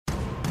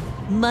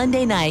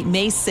Monday night,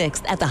 May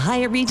 6th at the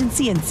Hyatt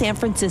Regency in San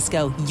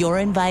Francisco. You're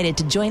invited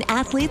to join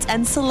athletes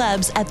and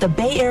celebs at the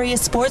Bay Area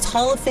Sports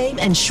Hall of Fame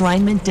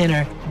Enshrinement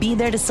Dinner. Be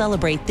there to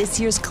celebrate this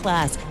year's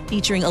class,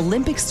 featuring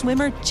Olympic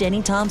swimmer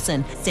Jenny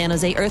Thompson, San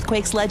Jose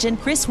Earthquakes legend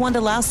Chris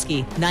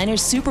Wondolowski,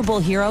 Niners Super Bowl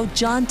hero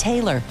John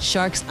Taylor,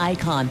 Sharks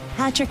icon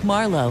Patrick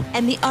Marleau,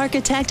 and the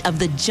architect of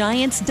the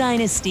Giants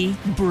dynasty,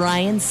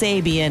 Brian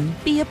Sabian.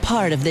 Be a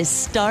part of this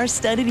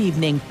star-studded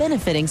evening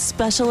benefiting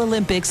Special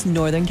Olympics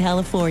Northern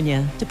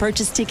California. To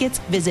purchase tickets,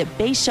 visit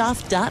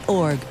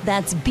bashoff.org.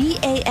 That's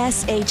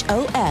BASHOF.org.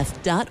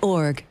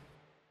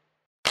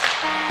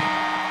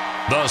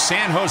 The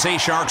San Jose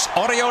Sharks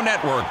Audio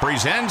Network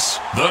presents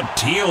The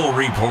Teal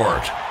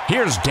Report.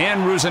 Here's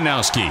Dan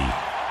Rusanowski.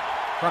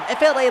 From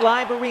FLA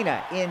Live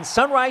Arena in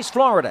Sunrise,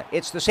 Florida,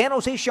 it's the San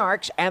Jose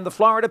Sharks and the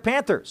Florida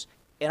Panthers.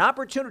 An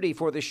opportunity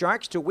for the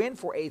Sharks to win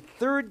for a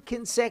third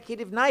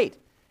consecutive night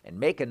and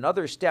make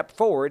another step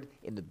forward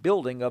in the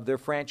building of their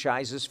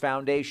franchise's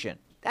foundation.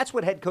 That's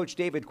what head coach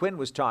David Quinn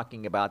was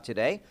talking about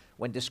today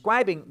when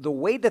describing the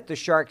way that the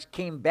Sharks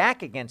came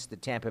back against the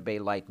Tampa Bay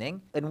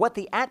Lightning and what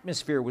the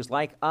atmosphere was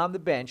like on the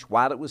bench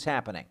while it was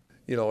happening.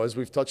 You know, as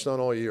we've touched on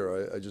all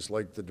year, I just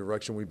like the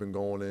direction we've been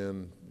going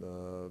in,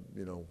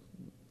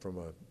 from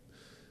a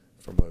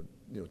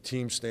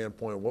team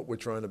standpoint, what we're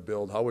trying to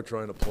build, how we're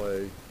trying to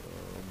play.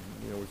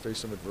 We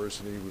faced some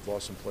adversity. We've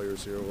lost some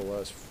players here over the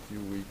last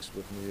few weeks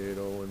with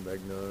Nieto and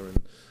Megna,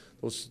 and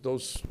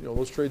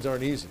those trades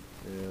aren't easy.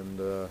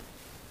 And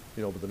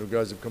but the new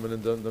guys have come in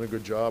and done a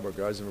good job. Our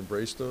guys have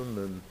embraced them,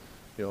 and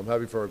I'm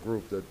happy for our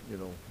group that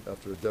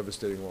after a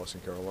devastating loss in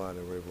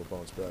Carolina, we're able to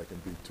bounce back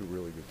and beat two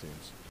really good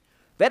teams.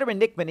 Veteran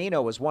Nick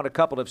Menino has won a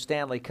couple of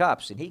Stanley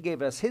Cups, and he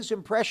gave us his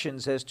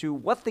impressions as to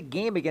what the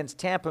game against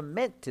Tampa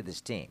meant to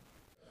this team.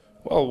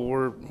 Well,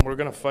 we're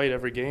going to fight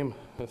every game.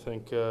 I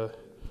think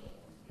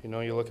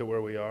you look at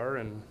where we are,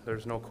 and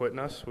there's no quitting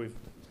us.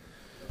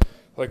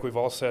 Like we've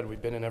all said,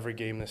 we've been in every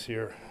game this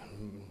year,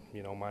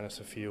 minus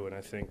a few, and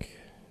I think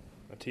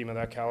a team of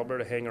that caliber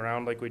to hang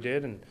around like we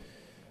did and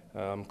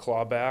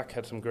claw back,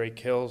 had some great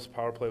kills.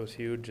 Power play was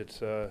huge.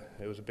 It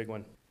was a big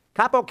one.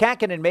 Kaapo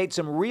Kähkönen made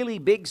some really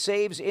big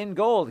saves in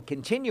goal,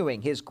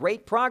 continuing his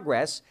great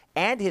progress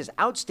and his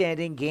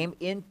outstanding game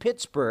in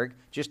Pittsburgh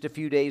just a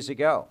few days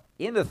ago.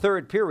 In the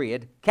third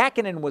period,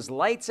 Kähkönen was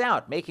lights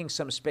out, making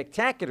some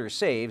spectacular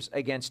saves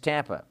against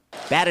Tampa.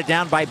 Batted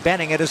down by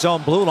Benning at his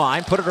own blue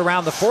line, put it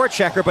around the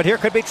forechecker, but here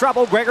could be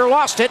trouble. Gregor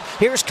lost it.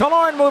 Here's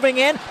Killorn moving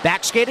in,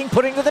 back skating,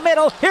 putting to the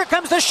middle. Here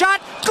comes the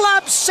shot,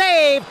 glove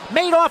save,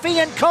 made off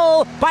Ian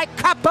Cole by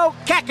Kaapo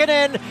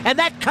Kähkönen, and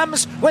that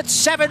comes with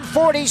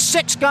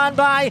 7:46 gone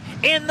by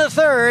in the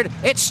third.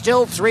 It's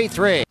still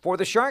 3-3. For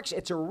the Sharks,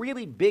 it's a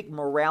really big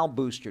morale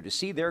booster to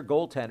see their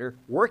goaltender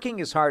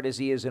working as hard as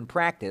he is in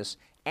practice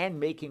and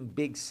making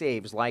big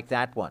saves like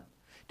that one.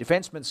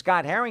 Defenseman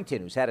Scott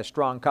Harrington, who's had a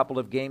strong couple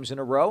of games in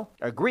a row,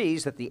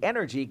 agrees that the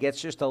energy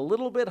gets just a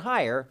little bit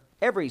higher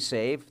every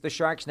save the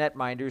Sharks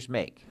netminders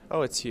make.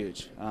 Oh, it's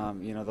huge.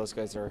 Those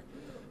guys are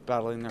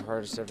battling their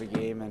hardest every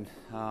game, and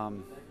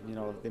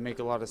they make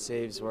a lot of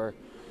saves where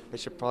it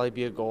should probably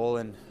be a goal.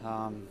 And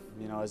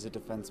as a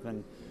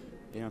defenseman,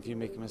 if you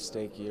make a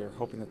mistake, you're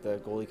hoping that the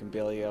goalie can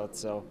bail you out.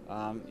 So,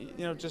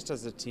 just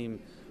as a team,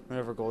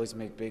 whenever goalies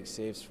make big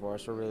saves for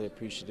us, we're really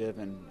appreciative,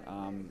 and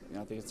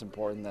I think it's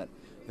important that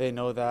they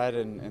know that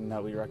and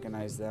that we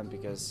recognize them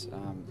because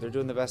they're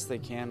doing the best they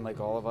can,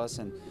 like all of us,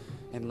 and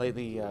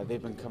lately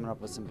they've been coming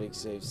up with some big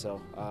saves. So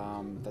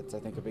that's, I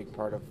think, a big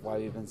part of why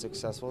we've been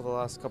successful the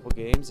last couple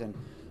games, and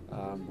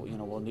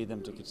we'll need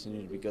them to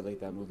continue to be good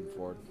like that moving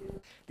forward.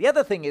 The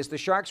other thing is the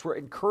Sharks were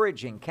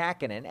encouraging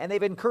Kähkönen, and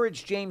they've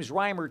encouraged James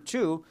Reimer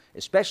too,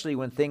 especially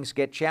when things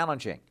get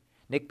challenging.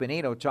 Nick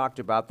Bonino talked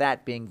about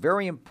that being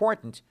very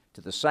important to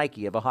the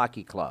psyche of a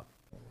hockey club.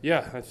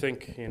 Yeah, I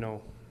think,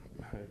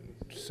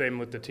 same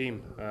with the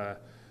team.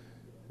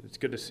 It's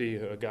good to see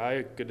a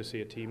guy, good to see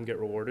a team get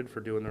rewarded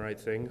for doing the right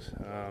things.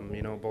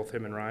 Both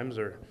him and Rhymes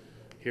are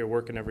here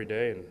working every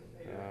day,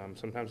 and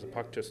sometimes the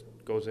puck just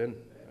goes in.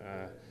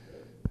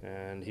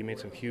 And he made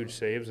some huge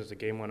saves as the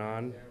game went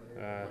on,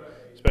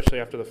 especially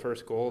after the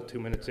first goal, 2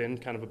 minutes in,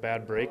 kind of a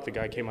bad break. The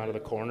guy came out of the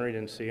corner, he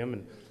didn't see him,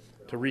 and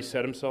to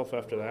reset himself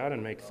after that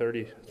and make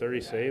 30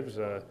 saves, it's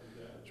a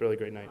really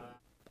great night.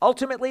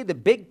 Ultimately, the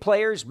big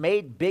players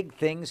made big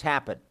things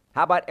happen.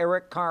 How about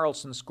Erik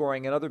Karlsson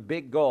scoring another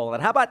big goal?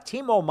 And how about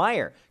Timo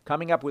Meier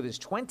coming up with his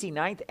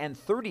 29th and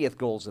 30th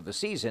goals of the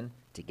season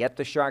to get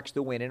the Sharks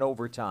the win in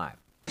overtime?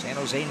 San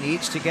Jose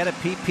needs to get a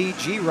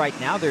PPG right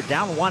now. They're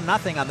down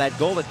 1-0 on that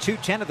goal at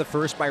 2:10 of the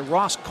first by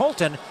Ross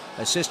Colton,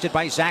 assisted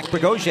by Zach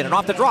Bogosian. And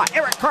off the draw,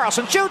 Erik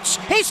Karlsson shoots.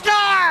 He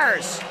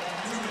scores!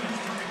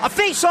 A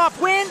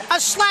face-off win, a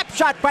slap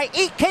shot by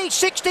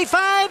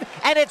EK65,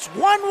 and it's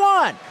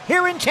 1-1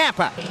 here in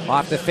Tampa.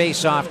 Off the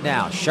face-off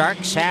now.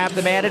 Sharks have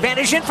the man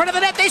advantage in front of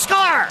the net. They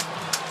score!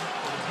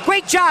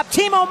 Great job,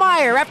 Timo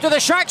Meier, after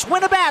the Sharks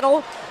win a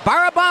battle.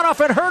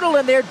 Barabanov and Hertl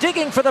in there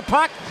digging for the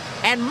puck.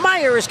 And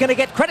Meyer is going to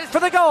get credit for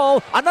the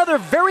goal. Another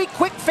very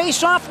quick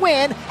face-off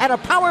win and a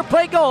power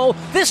play goal,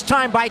 this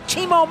time by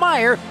Timo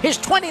Meyer, his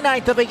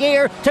 29th of the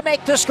year, to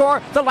make the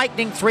score the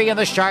Lightning 3 and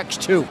the Sharks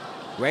 2.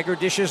 Gregor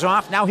dishes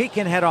off. Now he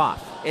can head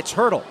off. It's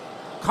Hertl,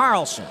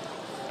 Karlsson,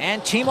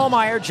 and Timo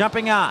Meyer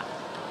jumping on.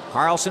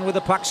 Karlsson with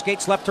the puck,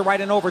 skates left to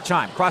right in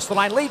overtime. Cross the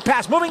line, lead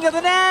pass, moving to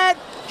the net.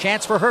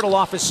 Chance for Hertl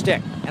off his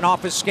stick and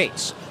off his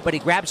skates. But he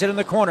grabs it in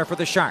the corner for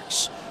the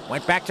Sharks.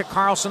 Went back to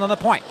Karlsson on the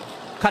point.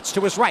 Cuts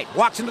to his right,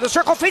 walks into the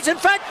circle, feeds in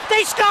front.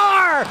 They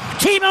score!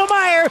 Timo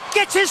Meyer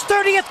gets his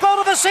 30th goal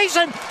of the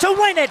season to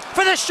win it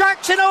for the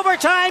Sharks in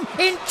overtime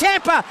in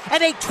Tampa.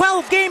 And a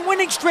 12-game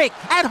winning streak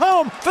at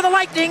home for the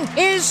Lightning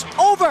is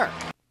over.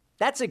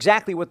 That's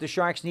exactly what the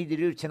Sharks need to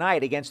do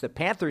tonight against the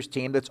Panthers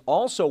team that's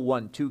also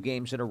won 2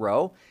 games in a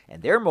row.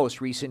 And their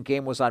most recent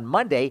game was on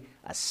Monday,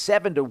 a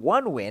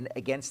 7-1 win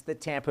against the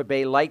Tampa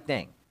Bay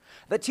Lightning.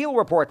 The Teal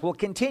Report will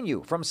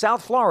continue from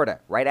South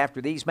Florida right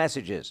after these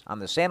messages on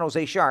the San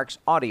Jose Sharks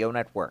Audio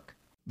Network.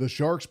 The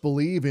Sharks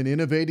believe in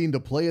innovating to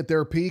play at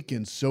their peak,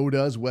 and so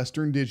does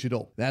Western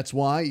Digital. That's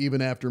why,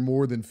 even after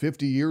more than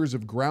 50 years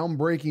of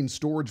groundbreaking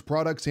storage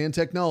products and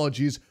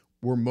technologies,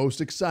 we're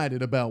most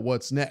excited about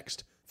what's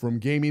next. From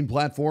gaming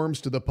platforms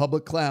to the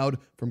public cloud,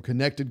 from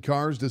connected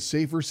cars to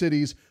safer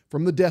cities,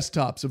 from the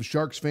desktops of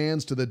Sharks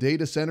fans to the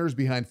data centers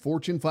behind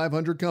Fortune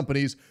 500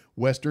 companies,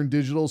 Western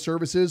Digital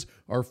services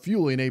are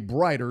fueling a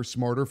brighter,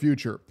 smarter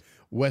future.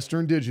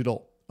 Western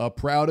Digital, a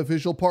proud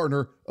official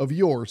partner of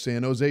your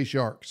San Jose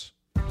Sharks.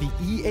 The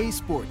EA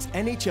Sports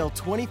NHL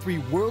 23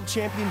 World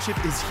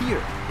Championship is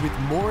here with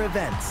more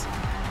events,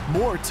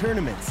 more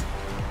tournaments,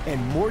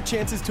 and more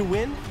chances to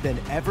win than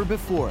ever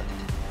before.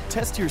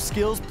 Test your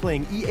skills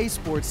playing EA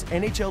Sports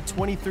NHL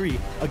 23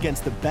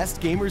 against the best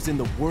gamers in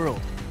the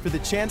world for the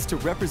chance to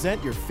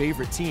represent your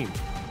favorite team.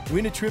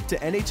 Win a trip to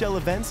NHL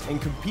events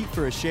and compete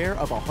for a share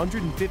of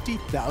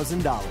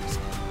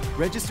 $150,000.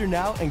 Register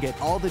now and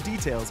get all the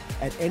details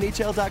at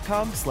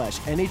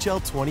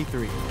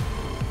nhl.com/NHL23.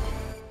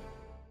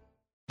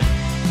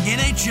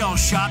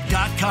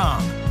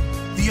 NHLShop.com,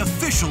 the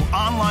official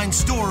online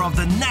store of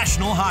the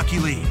National Hockey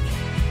League,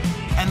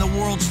 and the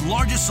world's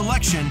largest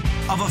selection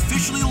of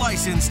officially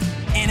licensed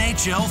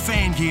NHL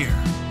fan gear.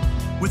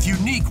 With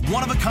unique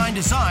one-of-a-kind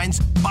designs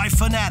by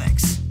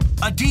Fanatics,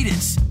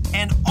 Adidas,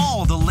 and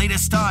all the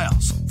latest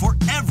styles for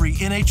every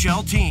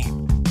NHL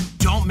team.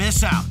 Don't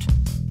miss out.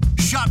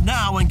 Shop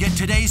now and get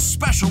today's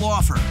special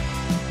offer.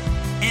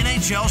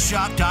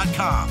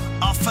 NHLShop.com,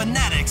 a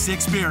Fanatics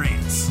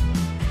experience.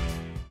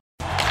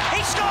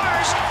 He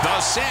scores!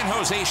 The San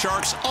Jose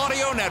Sharks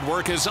Audio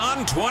Network is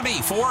on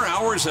 24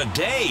 hours a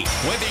day.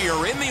 Whether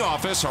you're in the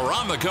office or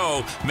on the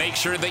go, make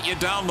sure that you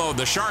download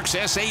the Sharks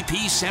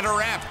SAP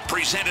Center app,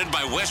 presented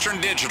by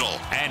Western Digital,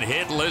 and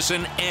hit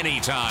listen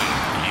anytime.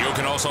 You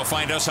can also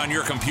find us on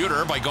your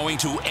computer by going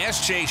to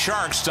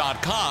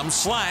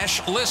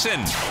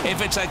sjsharks.com/listen.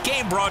 If it's a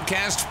game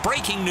broadcast,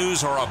 breaking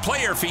news, or a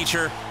player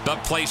feature, the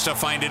place to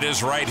find it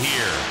is right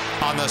here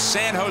on the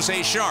San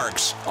Jose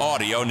Sharks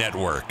Audio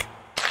Network.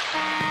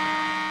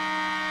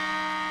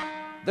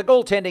 The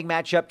goaltending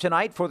matchup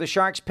tonight for the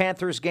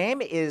Sharks-Panthers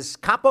game is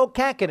Kaapo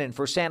Kähkönen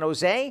for San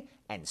Jose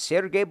and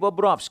Sergei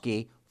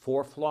Bobrovsky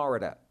for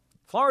Florida.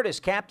 Florida's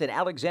captain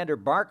Alexander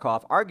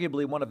Barkov,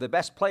 arguably one of the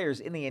best players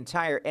in the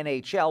entire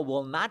NHL,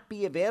 will not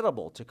be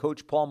available to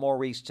coach Paul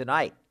Maurice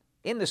tonight.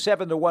 In the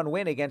 7-1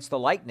 win against the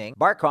Lightning,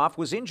 Barkov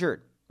was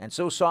injured and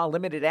so saw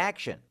limited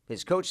action.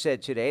 His coach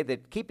said today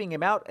that keeping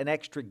him out an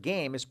extra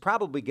game is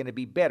probably going to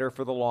be better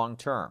for the long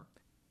term.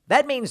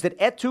 That means that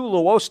Eetu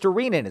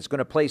Luostarinen is going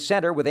to play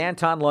center with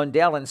Anton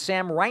Lundell and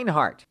Sam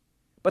Reinhart.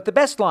 But the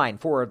best line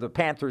for the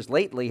Panthers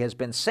lately has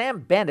been Sam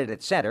Bennett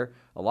at center,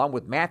 along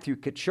with Matthew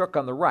Tkachuk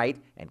on the right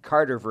and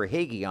Carter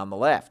Verhaeghe on the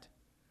left.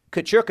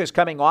 Tkachuk is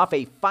coming off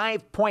a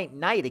 5-point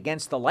night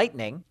against the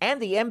Lightning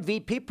and the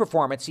MVP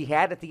performance he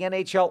had at the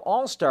NHL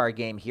All-Star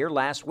game here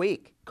last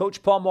week.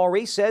 Coach Paul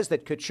Maurice says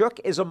that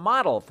Tkachuk is a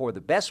model for the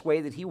best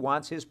way that he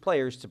wants his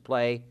players to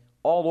play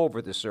all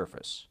over the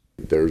surface.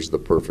 There's the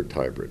perfect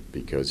hybrid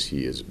because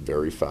he is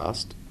very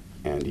fast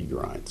and he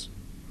grinds.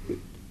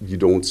 You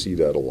don't see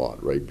that a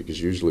lot, right?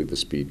 Because usually the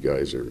speed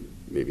guys are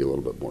maybe a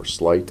little bit more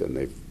slight and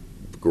they've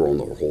grown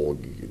their whole,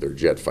 they're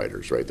jet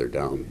fighters, right? They're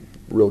down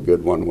real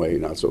good one way,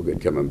 not so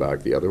good coming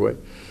back the other way.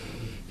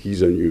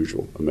 He's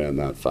unusual, a man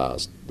that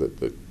fast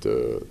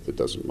that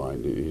doesn't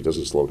mind. He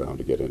doesn't slow down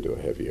to get into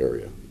a heavy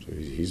area. So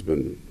he's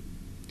been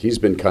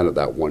kind of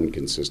that one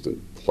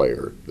consistent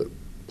player that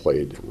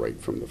played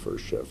right from the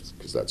first shift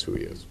because that's who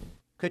he is.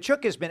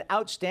 Tkachuk has been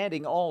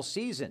outstanding all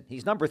season.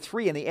 He's number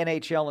 3 in the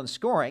NHL in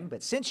scoring,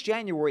 but since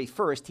January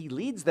 1st, he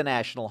leads the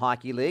National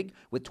Hockey League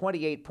with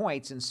 28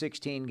 points in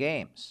 16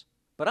 games.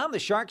 But on the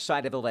Sharks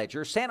side of the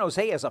ledger, San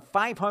Jose has a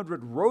 .500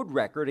 road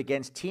record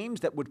against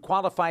teams that would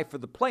qualify for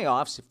the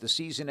playoffs if the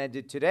season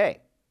ended today,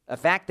 a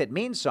fact that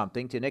means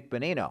something to Nick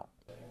Bonino.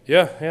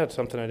 Yeah, it's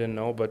something I didn't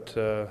know, but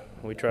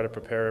we try to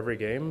prepare every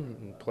game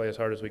and play as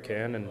hard as we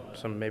can, and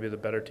maybe the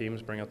better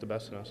teams bring out the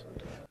best in us.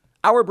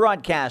 Our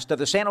broadcast of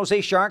the San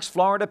Jose Sharks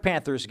Florida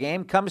Panthers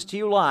game comes to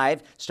you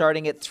live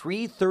starting at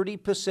 3:30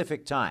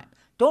 Pacific time.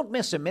 Don't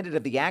miss a minute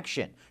of the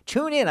action.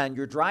 Tune in on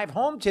your drive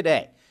home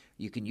today.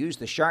 You can use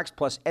the Sharks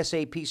Plus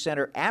SAP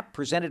Center app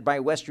presented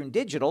by Western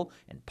Digital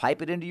and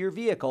pipe it into your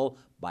vehicle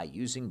by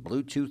using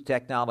Bluetooth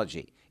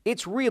technology.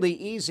 It's really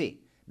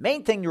easy.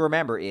 Main thing to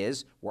remember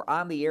is we're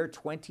on the air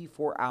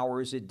 24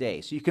 hours a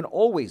day, so you can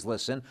always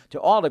listen to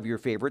all of your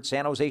favorite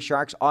San Jose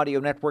Sharks audio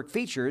network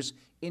features,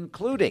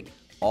 including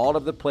all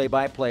of the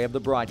play-by-play of the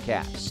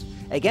broadcasts.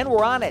 Again,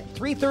 we're on at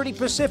 3:30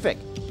 Pacific.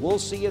 We'll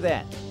see you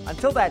then.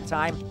 Until that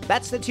time,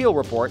 that's the Teal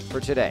Report for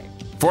today.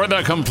 For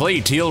the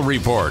complete Teal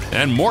Report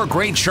and more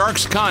great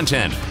Sharks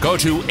content, go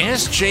to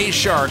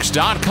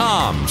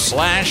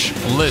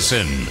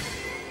sjsharks.com/listen.